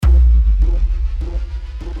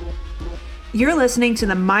You're listening to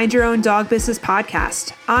the Mind Your Own Dog Business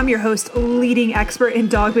podcast. I'm your host, leading expert in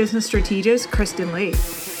dog business strategist, Kristen Lee.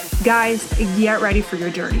 Guys, get ready for your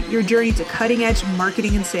journey to cutting edge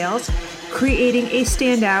marketing and sales, creating a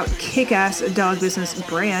standout, kick-ass dog business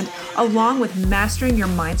brand, along with mastering your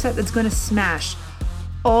mindset that's going to smash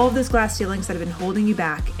all of those glass ceilings that have been holding you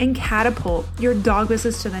back and catapult your dog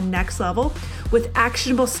business to the next level with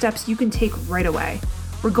actionable steps you can take right away.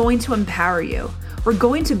 We're going to empower you. We're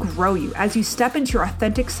going to grow you as you step into your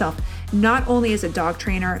authentic self, not only as a dog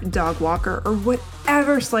trainer, dog walker, or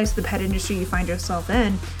whatever slice of the pet industry you find yourself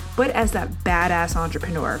in, but as that badass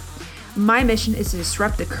entrepreneur. My mission is to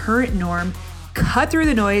disrupt the current norm, cut through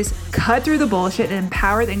the noise, cut through the bullshit, and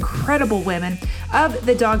empower the incredible women of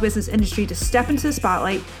the dog business industry to step into the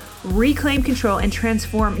spotlight, reclaim control, and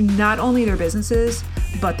transform not only their businesses,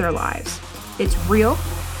 but their lives. It's real.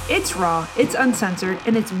 It's raw, it's uncensored,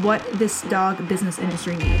 and it's what this dog business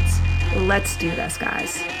industry needs. Let's do this,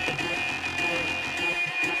 guys.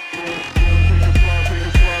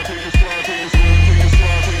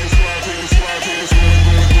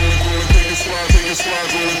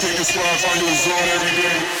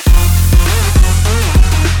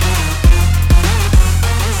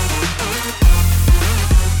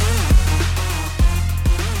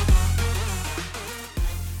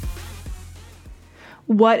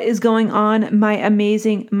 What is going on, my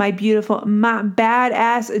amazing, my beautiful, my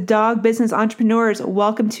badass dog business entrepreneurs?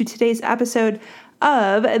 Welcome to today's episode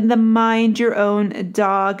of the Mind Your Own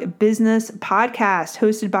Dog Business podcast,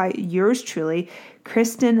 hosted by yours truly,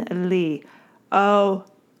 Kristen Lee. Oh,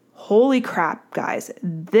 holy crap, guys.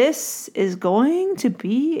 This is going to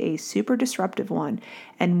be a super disruptive one,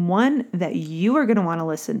 and one that you are going to want to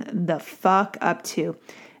listen the fuck up to,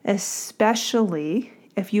 especially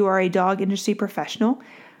if you are a dog industry professional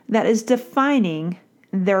that is defining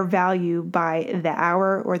their value by the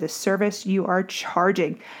hour or the service you are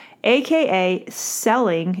charging, aka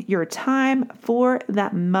selling your time for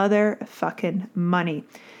that motherfucking money.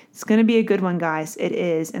 It's going to be a good one, guys. It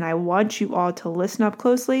is. And I want you all to listen up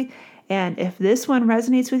closely. And if this one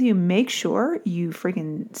resonates with you, make sure you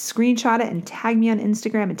freaking screenshot it and tag me on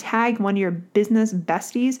Instagram and tag one of your business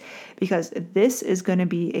besties, because this is going to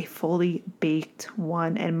be a fully baked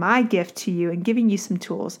one. And my gift to you and giving you some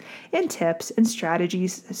tools and tips and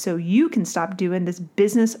strategies so you can stop doing this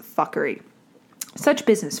business fuckery. Such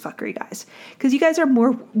business fuckery, guys, because you guys are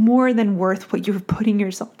more than worth what you're putting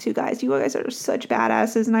yourself to, guys. You guys are such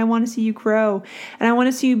badasses, and I want to see you grow, and I want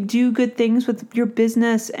to see you do good things with your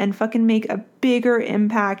business and fucking make a bigger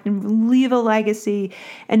impact and leave a legacy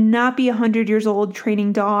and not be 100 years old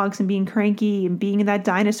training dogs and being cranky and being that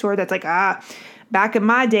dinosaur that's like, back in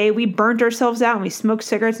my day, we burnt ourselves out and we smoked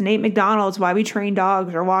cigarettes and ate McDonald's while we trained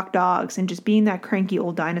dogs or walked dogs, and just being that cranky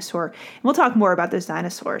old dinosaur. And we'll talk more about those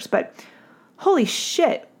dinosaurs, but holy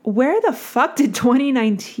shit, where the fuck did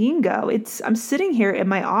 2019 go? I'm sitting here in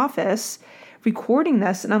my office recording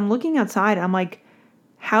this, and I'm looking outside and I'm like,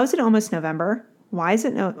 how is it almost November? Why is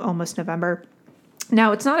it almost November?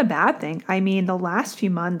 Now, it's not a bad thing. I mean, the last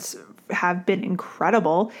few months have been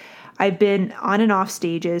incredible. I've been on and off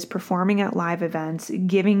stages, performing at live events,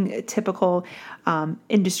 giving typical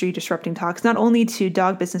industry disrupting talks, not only to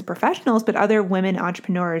dog business professionals, but other women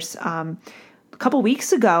entrepreneurs. A couple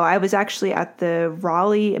weeks ago, I was actually at the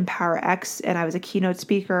Raleigh Empower X, and I was a keynote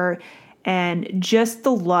speaker, and just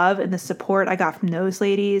the love and the support I got from those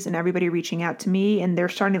ladies and everybody reaching out to me, and they're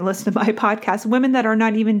starting to listen to my podcast, women that are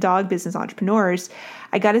not even dog business entrepreneurs.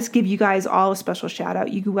 I got to give you guys all a special shout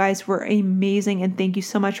out. You guys were amazing, and thank you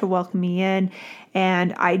so much for welcoming me in.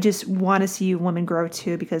 And I just want to see you women grow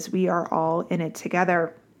too, because we are all in it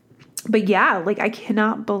together. But yeah, I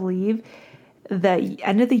cannot believe the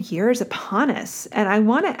end of the year is upon us. And I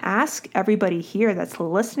want to ask everybody here that's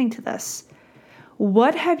listening to this,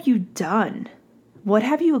 what have you done? What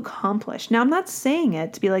have you accomplished? Now, I'm not saying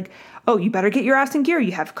it to be like, oh, you better get your ass in gear.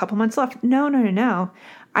 You have a couple months left. No.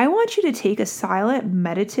 I want you to take a silent,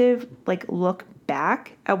 meditative, look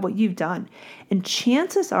back at what you've done. And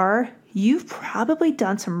chances are you've probably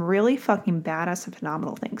done some really fucking badass and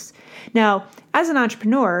phenomenal things. Now, as an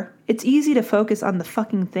entrepreneur, it's easy to focus on the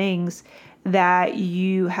fucking things that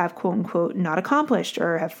you have, quote unquote, not accomplished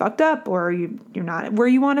or have fucked up, or you're not where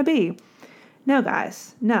you want to be. No,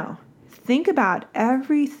 guys, no. Think about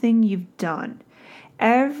everything you've done,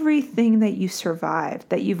 everything that you survived,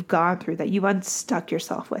 that you've gone through, that you unstuck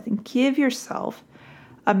yourself with, and give yourself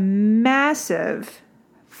a massive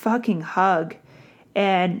fucking hug.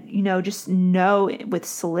 And, just know with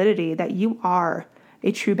solidity that you are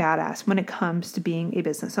a true badass when it comes to being a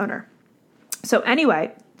business owner. So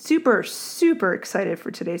anyway, super, super excited for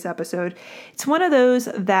today's episode. It's one of those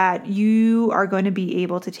that you are going to be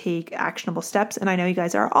able to take actionable steps. And I know you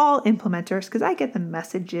guys are all implementers because I get the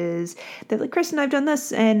messages that like, Kristen, I've done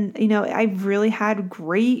this and, I've really had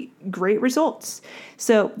great results.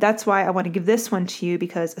 So that's why I want to give this one to you,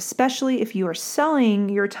 because especially if you are selling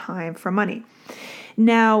your time for money.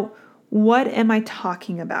 Now, what am I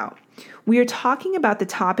talking about? We are talking about the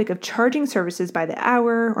topic of charging services by the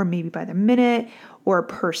hour or maybe by the minute or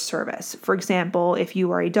per service. For example, if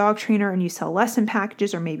you are a dog trainer and you sell lesson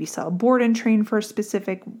packages or maybe sell board and train for a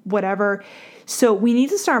specific whatever. So we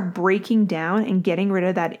need to start breaking down and getting rid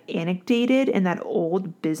of that antiquated and that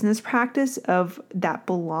old business practice of that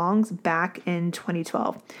belongs back in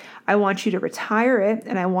 2012. I want you to retire it,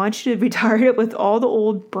 and I want you to retire it with all the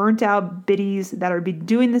old burnt out biddies that are been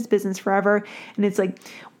doing this business forever. And it's like,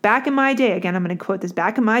 back in my day, again, I'm going to quote this,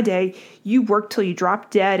 back in my day, you worked till you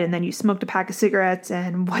dropped dead and then you smoked a pack of cigarettes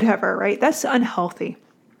and whatever, right? That's unhealthy.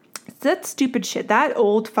 That's stupid shit. That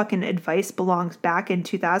old fucking advice belongs back in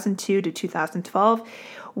 2002 to 2012,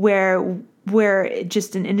 where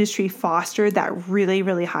just an industry fostered that really,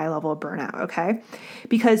 really high level of burnout, okay?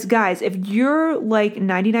 Because guys, if you're like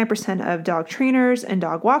 99% of dog trainers and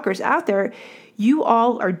dog walkers out there, you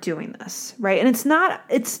all are doing this, right? And it's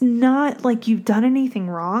not like you've done anything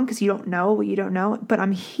wrong because you don't know what you don't know, but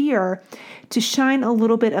I'm here to shine a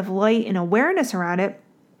little bit of light and awareness around it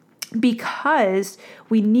because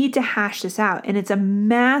we need to hash this out. And it's a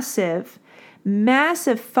massive,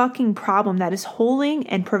 massive fucking problem that is holding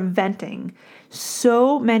and preventing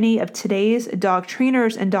so many of today's dog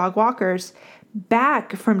trainers and dog walkers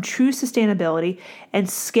back from true sustainability and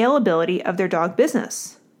scalability of their dog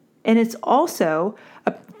business. And it's also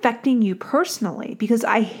affecting you personally, because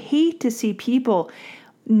I hate to see people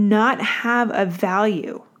not have a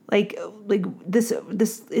value. Like this,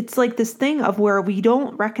 it's like this thing of where we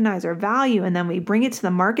don't recognize our value and then we bring it to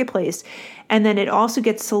the marketplace. And then it also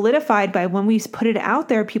gets solidified by when we put it out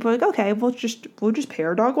there, people are like, okay, we'll just pay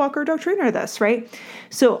our dog walker, dog trainer this, right?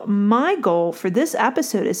 So my goal for this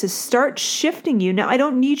episode is to start shifting you. Now, I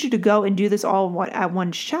don't need you to go and do this all at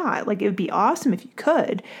one shot. Like, it would be awesome if you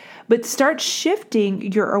could, but start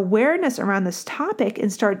shifting your awareness around this topic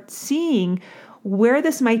and start seeing where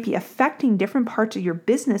this might be affecting different parts of your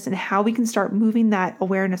business and how we can start moving that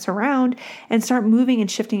awareness around and start moving and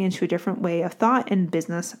shifting into a different way of thought and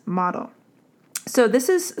business model. So this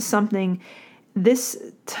is something, this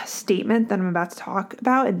statement that I'm about to talk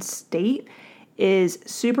about and state is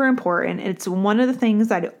super important. It's one of the things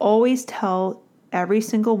that I always tell every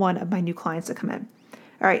single one of my new clients that come in.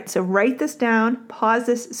 All right, so write this down, pause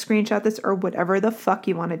this, screenshot this, or whatever the fuck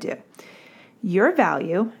you want to do. Your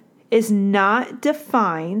value is not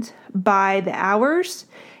defined by the hours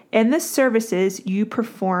and the services you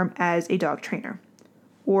perform as a dog trainer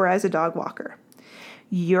or as a dog walker.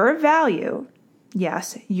 Your value,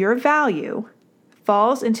 yes, your value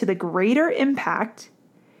falls into the greater impact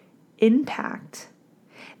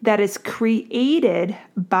that is created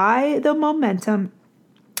by the momentum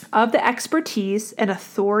of the expertise and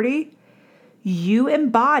authority you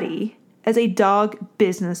embody as a dog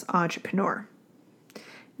business entrepreneur.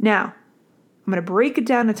 Now, I'm going to break it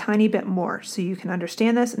down a tiny bit more so you can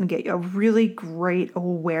understand this and get a really great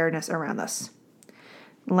awareness around this.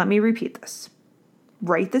 Let me repeat this.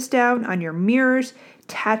 Write this down on your mirrors,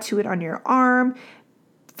 tattoo it on your arm,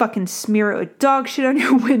 fucking smear it with dog shit on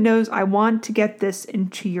your windows. I want to get this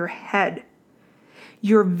into your head.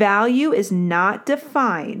 Your value is not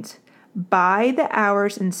defined by the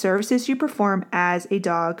hours and services you perform as a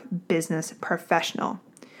dog business professional.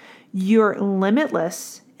 You're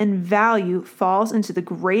limitless, and value falls into the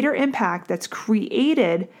greater impact that's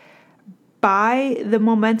created by the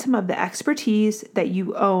momentum of the expertise that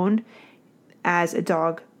you own as a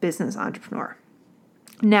dog business entrepreneur.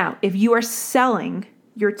 Now, if you are selling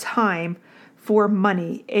your time for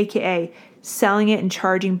money, aka selling it and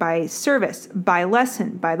charging by service, by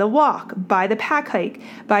lesson, by the walk, by the pack hike,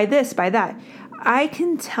 by this, by that, I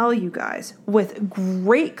can tell you guys with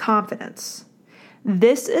great confidence,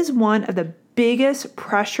 this is one of the biggest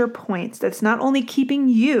pressure points that's not only keeping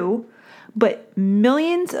you, but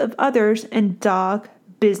millions of others in dog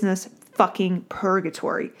business fucking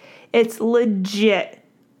purgatory. It's legit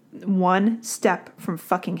one step from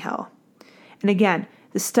fucking hell. And again,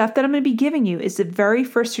 the stuff that I'm going to be giving you is the very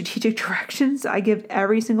first strategic directions I give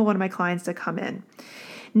every single one of my clients that come in.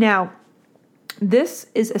 Now, this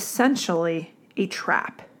is essentially a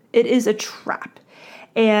trap. It is a trap.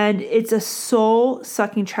 And it's a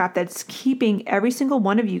soul-sucking trap that's keeping every single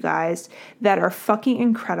one of you guys that are fucking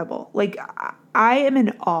incredible. Like, I am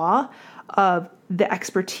in awe of the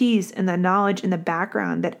expertise and the knowledge and the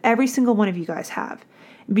background that every single one of you guys have.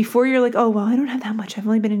 Before you're like, oh, well, I don't have that much. I've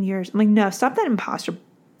only been in years. I'm like, no, stop that imposter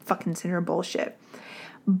fucking syndrome bullshit.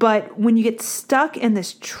 But when you get stuck in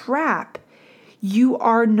this trap, you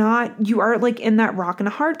are like in that rock and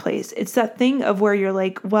a hard place. It's that thing of where you're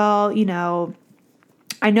like, well,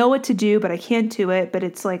 I know what to do, but I can't do it. But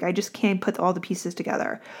it's like, I just can't put all the pieces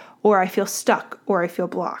together, or I feel stuck, or I feel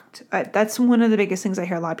blocked. That's one of the biggest things I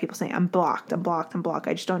hear a lot of people saying. I'm blocked.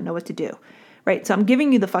 I just don't know what to do. Right. So I'm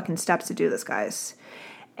giving you the fucking steps to do this, guys.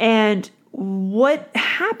 And what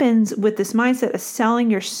happens with this mindset of selling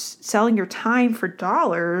your time for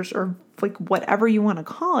dollars, or like whatever you want to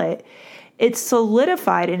call it, it's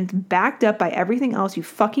solidified and it's backed up by everything else you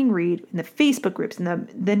fucking read in the Facebook groups and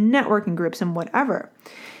the networking groups and whatever.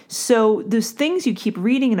 So those things you keep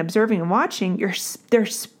reading and observing and watching, they're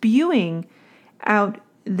spewing out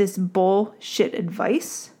this bullshit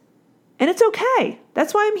advice. And it's okay.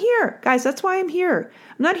 That's why I'm here. Guys, that's why I'm here.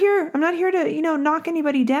 I'm not here to, knock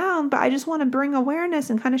anybody down, but I just want to bring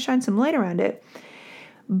awareness and kind of shine some light around it.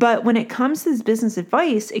 But when it comes to this business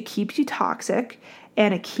advice, it keeps you toxic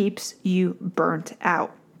and it keeps you burnt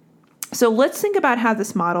out. So let's think about how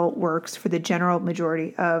this model works for the general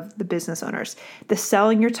majority of the business owners. The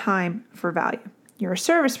selling your time for value. You're a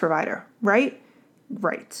service provider, right?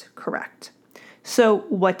 Right, correct. So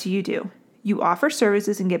what do? You offer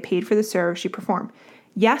services and get paid for the service you perform.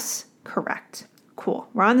 Yes, correct. Cool.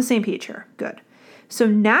 We're on the same page here. Good. So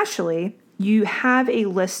naturally, you have a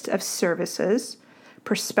list of services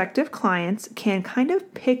prospective clients can kind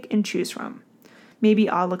of pick and choose from. Maybe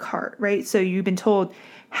a la carte, right? So you've been told,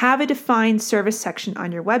 have a defined service section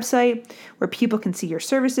on your website where people can see your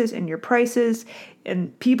services and your prices,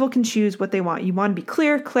 and people can choose what they want. You want to be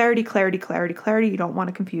clear, clarity. You don't want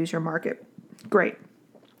to confuse your market. Great.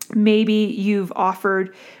 Maybe you've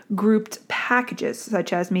offered grouped packages,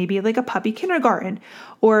 such as maybe like a puppy kindergarten,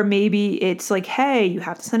 or maybe it's like, hey, you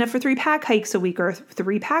have to sign up for 3 pack hikes a week, or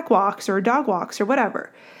 3 pack walks, or dog walks, or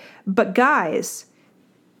whatever. But guys,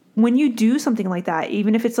 when you do something like that,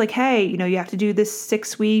 even if it's like, hey, you have to do this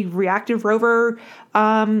 6-week reactive rover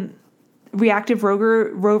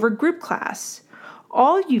group class,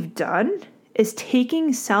 all you've done is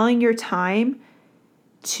selling your time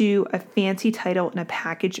to a fancy title and a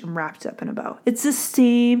package and wrapped up in a bow. It's the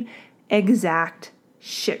same exact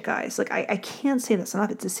shit, guys. Like I can't say this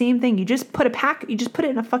enough. It's the same thing. You just put it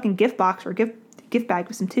in a fucking gift box or gift bag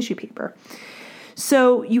with some tissue paper.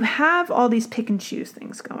 So you have all these pick and choose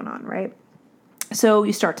things going on, right? So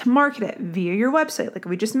you start to market it via your website, like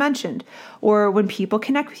we just mentioned, or when people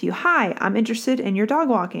connect with you. Hi, I'm interested in your dog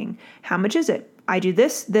walking. How much is it? I do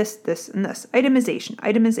this, and this.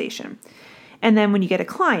 Itemization. And then when you get a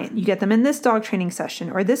client, you get them in this dog training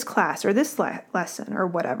session or this class or this lesson or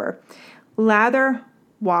whatever. Lather,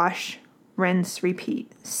 wash, rinse,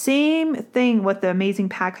 repeat. Same thing with the amazing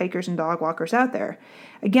pack hikers and dog walkers out there.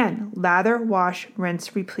 Again, lather, wash,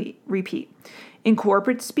 rinse, repeat. In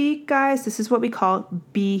corporate speak, guys, this is what we call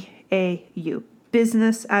BAU,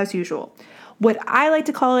 business as usual. What I like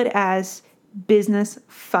to call it as business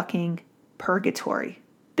fucking purgatory.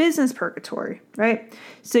 Business purgatory, right?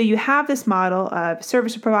 So you have this model of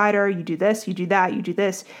service provider, you do this, you do that, you do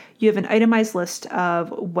this. You have an itemized list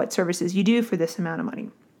of what services you do for this amount of money.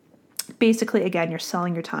 Basically, again, you're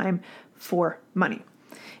selling your time for money.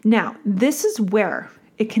 Now, this is where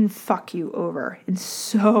it can fuck you over in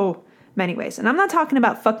so many ways. And I'm not talking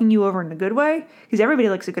about fucking you over in a good way, because everybody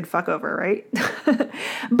likes a good fuck over, right?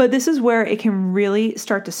 But this is where it can really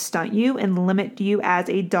start to stunt you and limit you as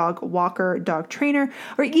a dog walker, dog trainer,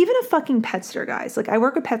 or even a fucking pet sitter, guys. Like I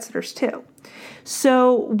work with pet sitters too.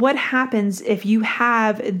 So what happens if you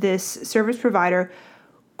have this service provider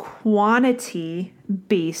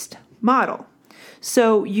quantity-based model?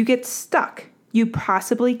 So you get stuck. You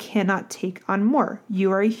possibly cannot take on more. You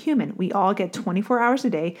are a human. We all get 24 hours a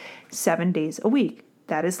day, 7 days a week.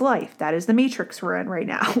 That is life. That is the matrix we're in right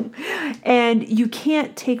now. And you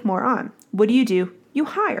can't take more on. What do? You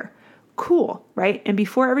hire. Cool, right? And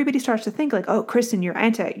before everybody starts to think like, oh, Kristen, you're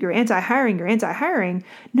anti-hiring.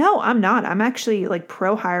 No, I'm not. I'm actually like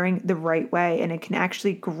pro-hiring the right way, and it can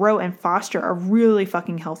actually grow and foster a really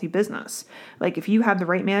fucking healthy business. Like if you have the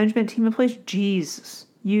right management team in place, Jesus,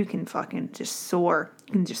 you can fucking just soar.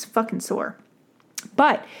 You can just fucking soar.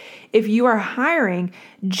 But if you are hiring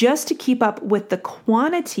just to keep up with the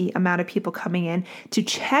quantity amount of people coming in to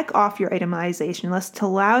check off your itemization list, to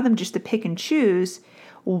allow them just to pick and choose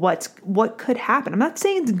what could happen. I'm not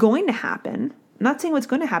saying it's going to happen. not saying what's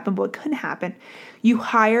going to happen, but what could happen. You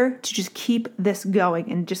hire to just keep this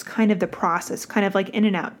going and just kind of the process, kind of like in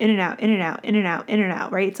and out, in and out, in and out, in and out, in and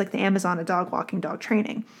out, right? It's like the Amazon of dog walking, dog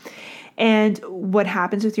training. And what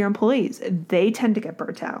happens with your employees? They tend to get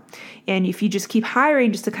burnt out. And if you just keep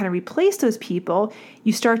hiring just to kind of replace those people,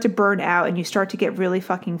 you start to burn out and you start to get really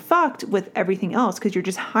fucking fucked with everything else because you're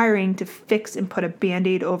just hiring to fix and put a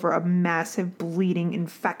Band-Aid over a massive bleeding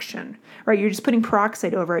infection, right? You're just putting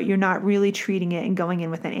peroxide over it. You're not really treating it and going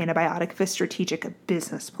in with an antibiotic of a strategic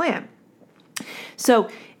business plan. So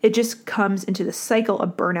it just comes into the cycle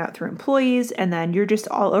of burnout through employees, and then you're just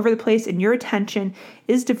all over the place and your attention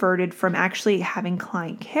is diverted from actually having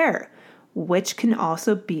client care, which can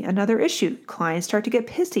also be another issue. Clients start to get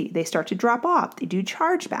pissy. They start to drop off. They do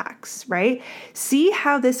chargebacks, right? See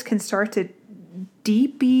how this can start to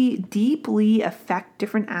deeply affect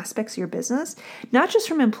different aspects of your business, not just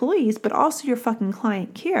from employees, but also your fucking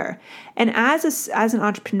client care. And as an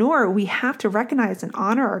entrepreneur, we have to recognize and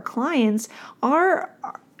honor our clients.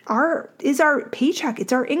 Is our paycheck,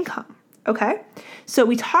 it's our income. Okay. So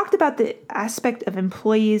we talked about the aspect of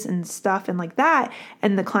employees and stuff and like that,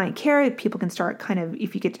 and the client care. People can start kind of,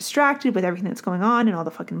 if you get distracted with everything that's going on and all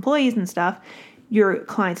the fucking employees and stuff, your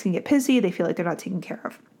clients can get pissy. They feel like they're not taken care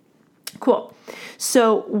of. Cool.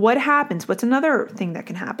 So what happens? What's another thing that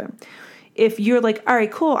can happen? If you're like, all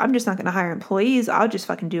right, cool, I'm just not going to hire employees. I'll just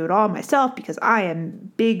fucking do it all myself because I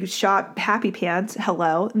am big shot happy pants.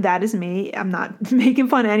 Hello, that is me. I'm not making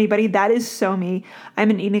fun of anybody. That is so me. I'm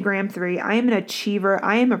an Enneagram 3. I am an achiever.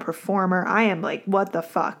 I am a performer. I am like, what the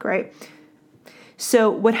fuck, right? So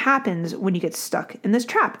what happens when you get stuck in this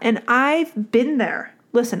trap? And I've been there.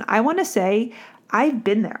 Listen, I want to say I've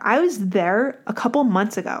been there. I was there a couple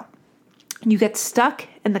months ago. You get stuck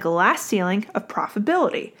in the glass ceiling of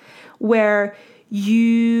profitability where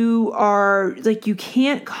you are like, you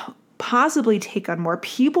can't possibly take on more.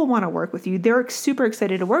 People want to work with you. They're super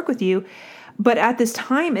excited to work with you. But at this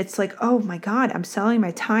time, it's like, oh my God, I'm selling my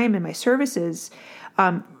time and my services.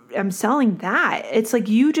 I'm selling that. It's like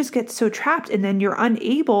you just get so trapped and then you're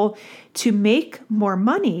unable to make more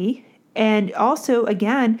money. And also,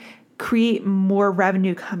 again, create more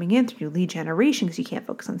revenue coming in through lead generation because you can't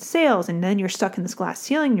focus on sales. And then you're stuck in this glass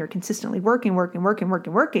ceiling. You're consistently working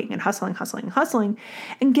and hustling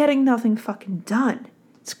and getting nothing fucking done.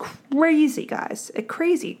 It's crazy, guys. It's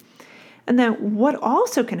crazy. And then what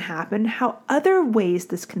also can happen, how other ways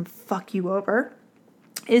this can fuck you over,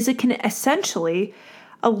 is it can essentially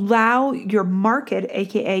allow your market,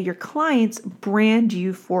 aka your clients, brand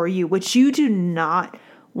you for you, which you do not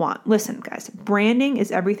want. Listen, guys, branding is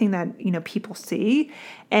everything that, people see.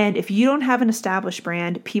 And if you don't have an established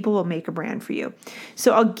brand, people will make a brand for you.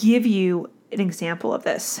 So I'll give you an example of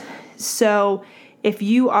this. So if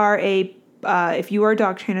you are a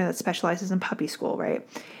dog trainer that specializes in puppy school, right?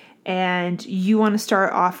 And you want to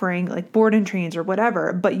start offering like board and trains or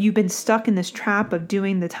whatever, but you've been stuck in this trap of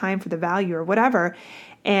doing the time for the value or whatever,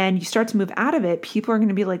 and you start to move out of it, people are going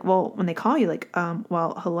to be like, well, when they call you, like,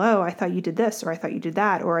 well, hello, I thought you did this, or I thought you did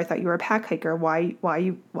that, or I thought you were a pack hiker. Why are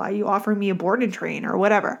you offering me a board and train or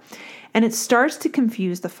whatever? And it starts to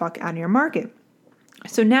confuse the fuck out of your market.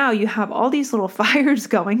 So now you have all these little fires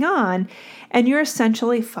going on and you're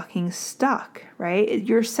essentially fucking stuck, right?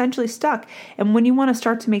 You're essentially stuck. And when you want to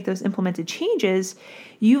start to make those implemented changes,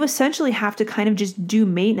 you essentially have to kind of just do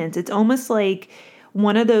maintenance. It's almost like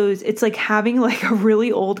one of those, it's like having like a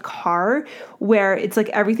really old car where it's like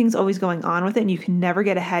everything's always going on with it and you can never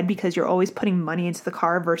get ahead because you're always putting money into the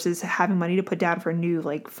car versus having money to put down for a new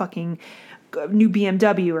like fucking new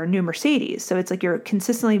BMW or a new Mercedes. So it's like you're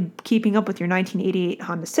consistently keeping up with your 1988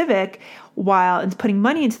 Honda Civic while putting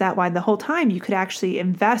money into that, while the whole time you could actually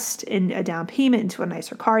invest in a down payment into a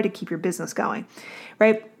nicer car to keep your business going,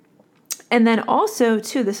 right? And then also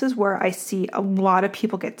too, this is where I see a lot of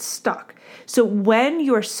people get stuck. So when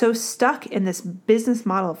you're so stuck in this business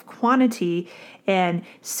model of quantity and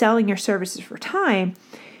selling your services for time,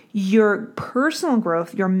 your personal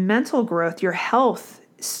growth, your mental growth, your health,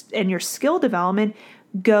 and your skill development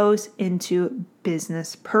goes into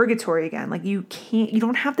business purgatory again. Like you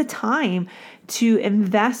don't have the time to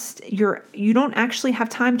invest you don't actually have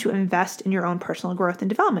time to invest in your own personal growth and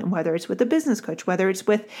development, whether it's with a business coach, whether it's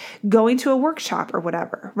with going to a workshop or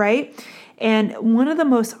whatever, right? And one of the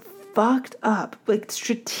most fucked up, like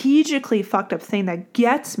strategically fucked up thing that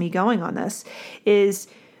gets me going on this is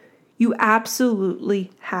you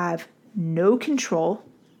absolutely have no control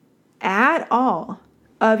at all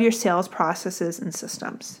of your sales processes and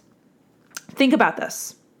systems. Think about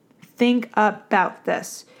this.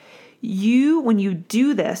 When you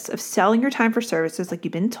do this of selling your time for services like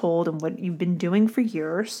you've been told and what you've been doing for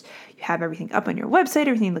years, you have everything up on your website,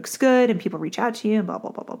 everything looks good, and people reach out to you and blah,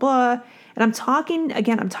 blah, blah, blah, blah. And I'm talking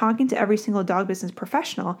to every single dog business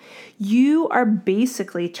professional. You are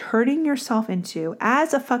basically turning yourself into,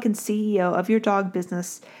 as a fucking CEO of your dog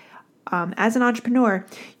business, as an entrepreneur,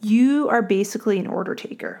 you are basically an order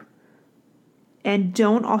taker and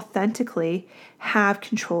don't authentically have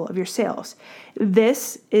control of your sales.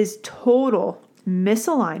 This is total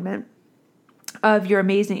misalignment of your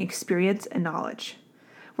amazing experience and knowledge.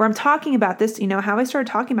 Where I'm talking about this, how I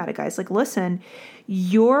started talking about it, guys, like, listen,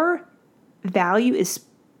 your value is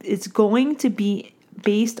going to be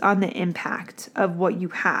based on the impact of what you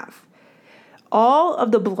have. All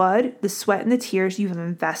of the blood, the sweat, and the tears you've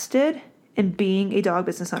invested in being a dog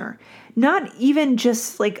business owner. Not even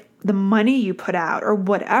just like the money you put out or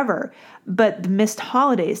whatever, but the missed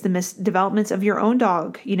holidays, the missed developments of your own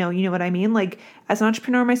dog. You know what I mean? Like, as an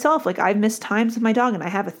entrepreneur myself, like, I've missed times with my dog, and I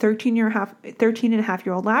have a 13 and a half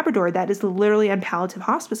year old Labrador that is literally on palliative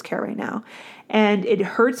hospice care right now. And it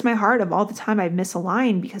hurts my heart of all the time I've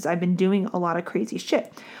misaligned because I've been doing a lot of crazy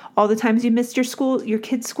shit. All the times you missed your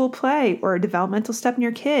kid's school play, or a developmental step in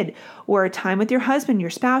your kid, or a time with your husband,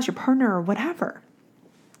 your spouse, your partner, or whatever.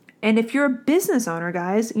 And if you're a business owner,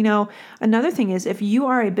 guys, another thing is, if you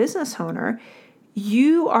are a business owner,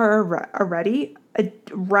 you are already a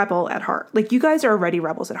rebel at heart. Like, you guys are already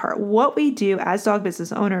rebels at heart. What we do as dog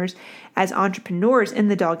business owners, as entrepreneurs in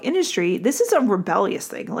the dog industry, this is a rebellious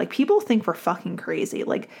thing. Like, people think we're fucking crazy.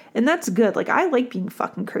 Like, and that's good. Like, I like being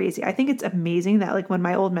fucking crazy. I think it's amazing that, like, when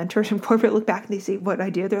my old mentors from corporate look back and they see what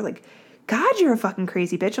I do, they're like, God, you're a fucking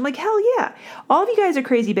crazy bitch. I'm like, hell yeah. All of you guys are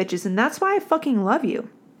crazy bitches, and that's why I fucking love you.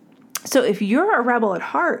 So if you're a rebel at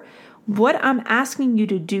heart, what I'm asking you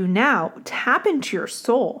to do now, tap into your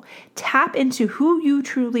soul, tap into who you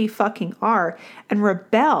truly fucking are, and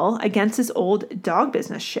rebel against this old dog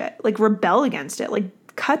business shit. Like, rebel against it. Like,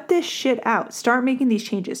 cut this shit out. Start making these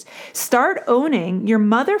changes. Start owning your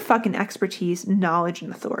motherfucking expertise, knowledge,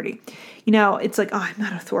 and authority. It's like, oh, I'm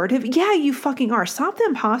not authoritative. Yeah, you fucking are. Stop the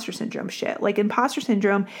imposter syndrome shit. Like, imposter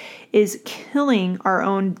syndrome is killing our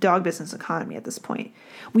own dog business economy at this point.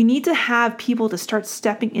 We need to have people to start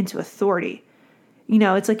stepping into authority.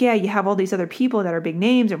 It's like, yeah, you have all these other people that are big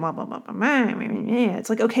names and blah, blah, blah, blah, blah. It's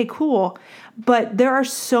like, okay, cool. But there are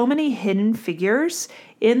so many hidden figures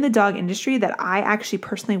in the dog industry that I actually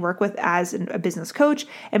personally work with as a business coach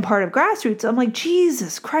and part of Grassroots. I'm like,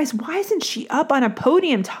 Jesus Christ, why isn't she up on a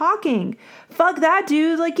podium talking? Fuck that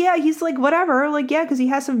dude. Like, yeah, he's like, whatever. Like, yeah, because he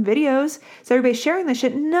has some videos. So everybody's sharing this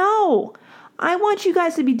shit. No, I want you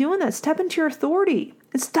guys to be doing that. Step into your authority.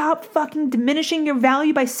 And stop fucking diminishing your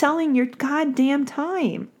value by selling your goddamn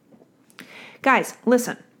time. Guys,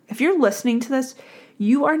 listen, if you're listening to this,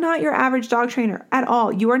 you are not your average dog trainer at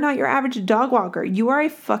all. You are not your average dog walker. You are a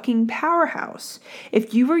fucking powerhouse.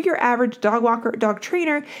 If you were your average dog walker, dog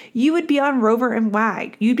trainer, you would be on Rover and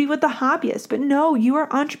Wag. You'd be with the hobbyists. But no, you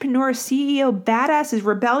are entrepreneurs, CEO, badasses,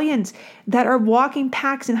 rebellions that are walking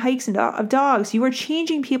packs and hikes of dogs. You are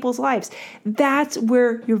changing people's lives. That's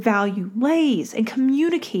where your value lays. And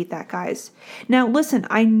communicate that, guys. Now, listen,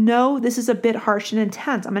 I know this is a bit harsh and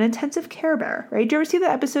intense. I'm an intensive care bear, right? Did you ever see the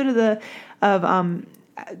episode of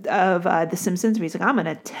The Simpsons where he's like, I'm an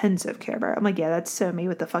intensive care bear? I'm like, yeah, that's so me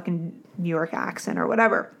with the fucking New York accent or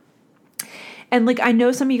whatever. And like, I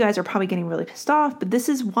know some of you guys are probably getting really pissed off, but this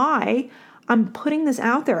is why I'm putting this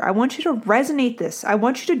out there. I want you to resonate this. I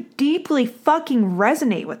want you to deeply fucking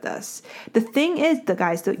resonate with this. The thing is,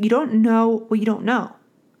 guys, that you don't know what you don't know.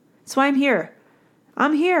 That's why I'm here.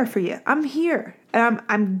 I'm here for you. I'm here. And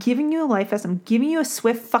I'm giving you a life vest. I'm giving you a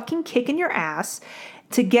swift fucking kick in your ass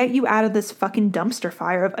to get you out of this fucking dumpster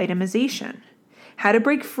fire of itemization. How to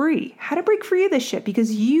break free. How to break free of this shit,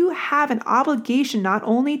 because you have an obligation not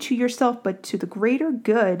only to yourself, but to the greater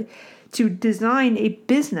good to design a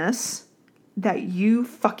business that you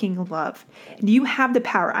fucking love. And you have the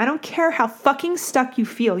power. I don't care how fucking stuck you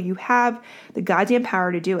feel. You have the goddamn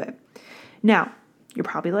power to do it. Now, you're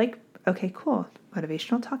probably like, okay, cool.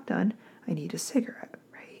 Motivational talk done. I need a cigarette,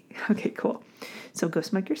 right? Okay, cool. So go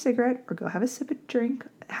smoke your cigarette or go have a sip of drink,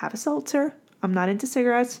 have a seltzer. I'm not into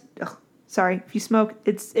cigarettes. Ugh, sorry. If you smoke,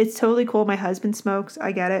 it's totally cool. My husband smokes.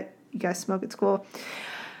 I get it. You guys smoke. It's cool.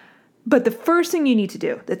 But the first thing you need to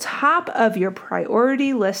do, the top of your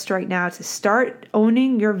priority list right now to start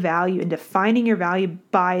owning your value and defining your value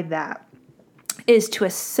by that, is to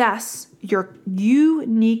assess your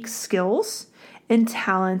unique skills and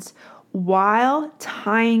talents while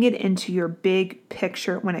tying it into your big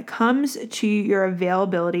picture when it comes to your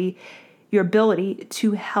availability, your ability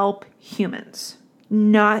to help humans.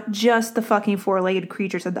 not just the fucking four-legged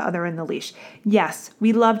creatures at the other end of the leash. Yes,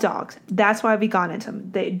 we love dogs. That's why we got into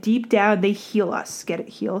them. Deep down, they heal us. Get it?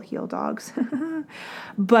 Heal dogs.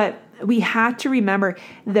 But we have to remember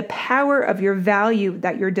the power of your value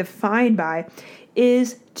that you're defined by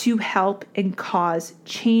is to help and cause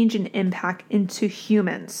change and impact into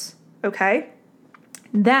humans. Okay?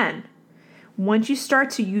 Then, once you start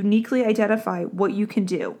to uniquely identify what you can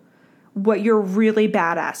do, what you're really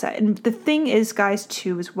badass at. And the thing is, guys,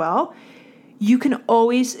 too, as well, you can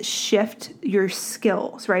always shift your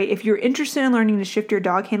skills, right? If you're interested in learning to shift your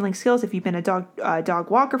dog handling skills, if you've been a dog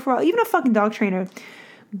walker for a while, even a fucking dog trainer,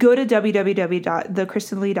 go to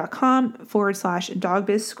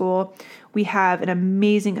www.thekristenlee.com/dogbizschool. We have an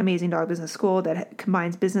amazing, amazing dog business school that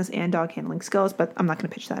combines business and dog handling skills, but I'm not going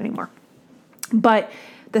to pitch that anymore. But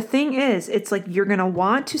the thing is, it's like you're going to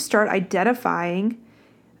want to start identifying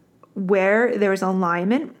where there's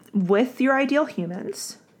alignment with your ideal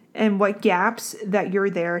humans and what gaps that you're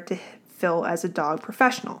there to fill as a dog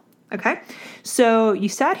professional. Okay? So you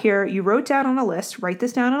sat here, you wrote down on a list, write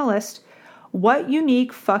this down on a list. What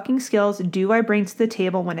unique fucking skills do I bring to the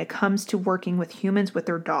table when it comes to working with humans with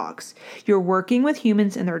their dogs? You're working with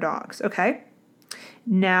humans and their dogs, okay?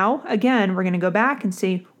 Now, again, we're going to go back and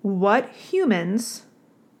see what humans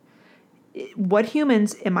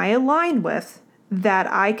am I aligned with that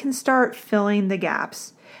I can start filling the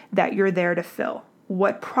gaps that you're there to fill?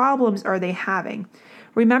 What problems are they having?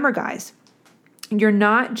 Remember, guys, you're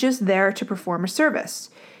not just there to perform a service.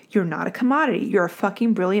 You're not a commodity. You're a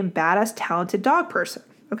fucking brilliant, badass, talented dog person,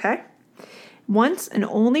 okay? Once and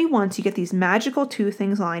only once you get these magical two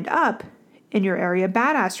things lined up in your area of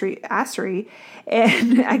badassery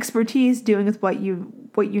and expertise doing with what you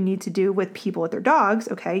need to do with people with their dogs,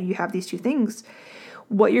 okay? You have these two things.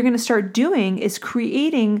 What you're going to start doing is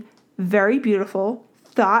creating very beautiful,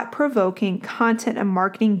 thought-provoking content and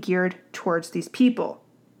marketing geared towards these people.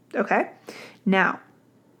 Okay? Now,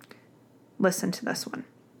 listen to this one.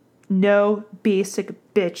 No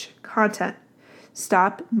basic bitch content.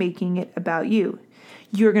 Stop making it about you.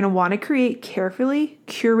 You're going to want to create carefully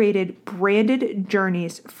curated, branded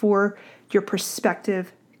journeys for your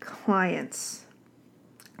prospective clients.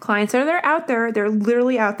 Clients that are out there, they're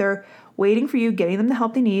literally out there waiting for you, getting them the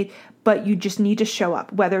help they need, but you just need to show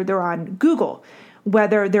up, whether they're on Google,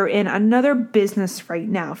 whether they're in another business right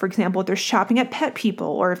now. For example, if they're shopping at Pet People,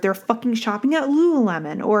 or if they're fucking shopping at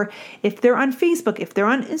Lululemon, or if they're on Facebook, if they're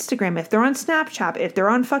on Instagram, if they're on Snapchat, if they're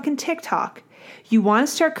on fucking TikTok. You want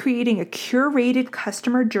to start creating a curated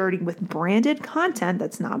customer journey with branded content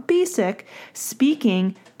that's not basic,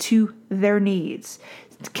 speaking to their needs,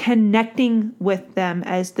 connecting with them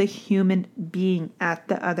as the human being at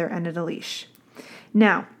the other end of the leash.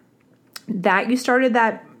 Now, that you started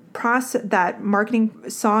that process, that marketing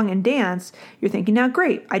song and dance, you're thinking, now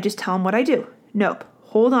great, I just tell them what I do. Nope.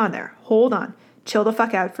 Hold on there. Hold on. Chill the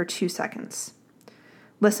fuck out for 2 seconds.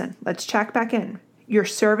 Listen, let's check back in. Your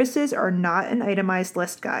services are not an itemized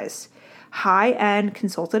list, guys. High-end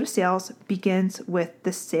consultative sales begins with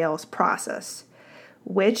the sales process,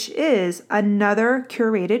 which is another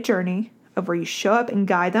curated journey of where you show up and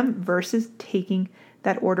guide them versus taking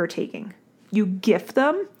that order taking. You give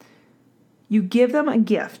them a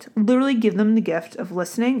gift, literally give them the gift of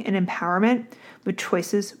listening and empowerment with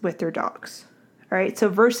choices with their dogs. All right. So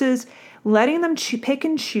versus letting them pick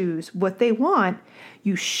and choose what they want,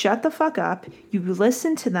 you shut the fuck up, you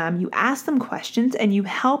listen to them, you ask them questions, and you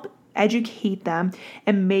help educate them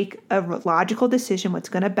and make a logical decision what's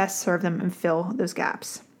going to best serve them and fill those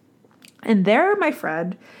gaps. And there, my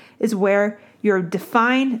friend, is where your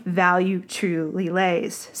defined value truly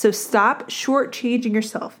lays. So stop shortchanging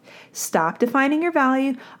yourself. Stop defining your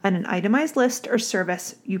value on an itemized list or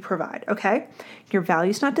service you provide, okay? Your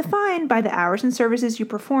value is not defined by the hours and services you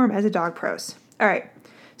perform as a dog pros. All right,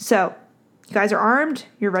 so you guys are armed.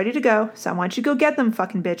 You're ready to go. So I want you to go get them,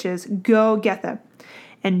 fucking bitches. Go get them.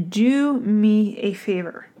 And do me a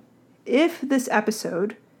favor. If this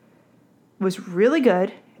episode was really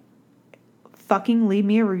good, fucking leave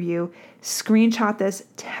me a review, screenshot this,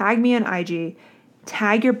 tag me on IG,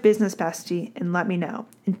 tag your business bestie, and let me know.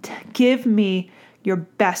 And give me your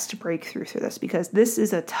best breakthrough through this, because this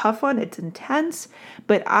is a tough one. It's intense,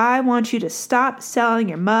 but I want you to stop selling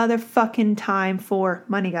your motherfucking time for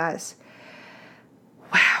money, guys.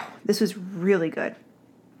 Wow, this was really good.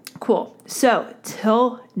 Cool. So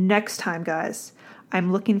till next time, guys,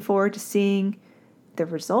 I'm looking forward to seeing the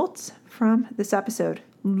results from this episode.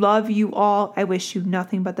 Love you all. I wish you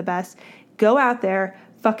nothing but the best. Go out there,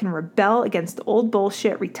 fucking rebel against the old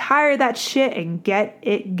bullshit, retire that shit, and get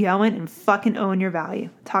it going and fucking own your value.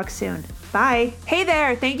 Talk soon. Bye. Hey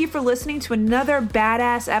there. Thank you for listening to another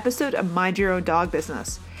badass episode of Mind Your Own Dog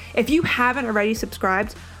Business. If you haven't already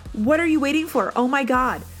subscribed, what are you waiting for? Oh my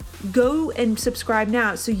God. Go and subscribe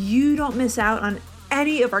now so you don't miss out on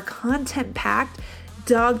any of our content-packed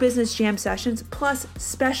dog business jam sessions, plus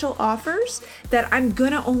special offers that I'm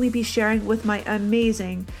gonna only be sharing with my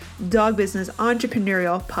amazing dog business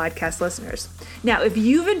entrepreneurial podcast listeners. Now, if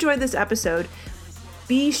you've enjoyed this episode,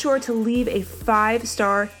 be sure to leave a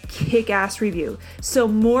 5-star kick-ass review so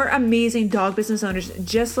more amazing dog business owners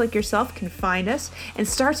just like yourself can find us and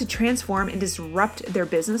start to transform and disrupt their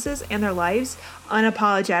businesses and their lives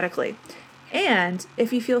unapologetically. And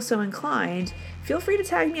if you feel so inclined, feel free to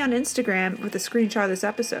tag me on Instagram with a screenshot of this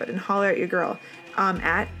episode and holler at your girl. I'm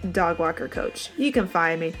at Dogwalker Coach. You can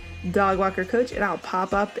find me, Dogwalker Coach, and I'll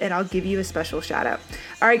pop up and I'll give you a special shout out.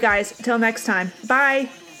 All right, guys, till next time. Bye.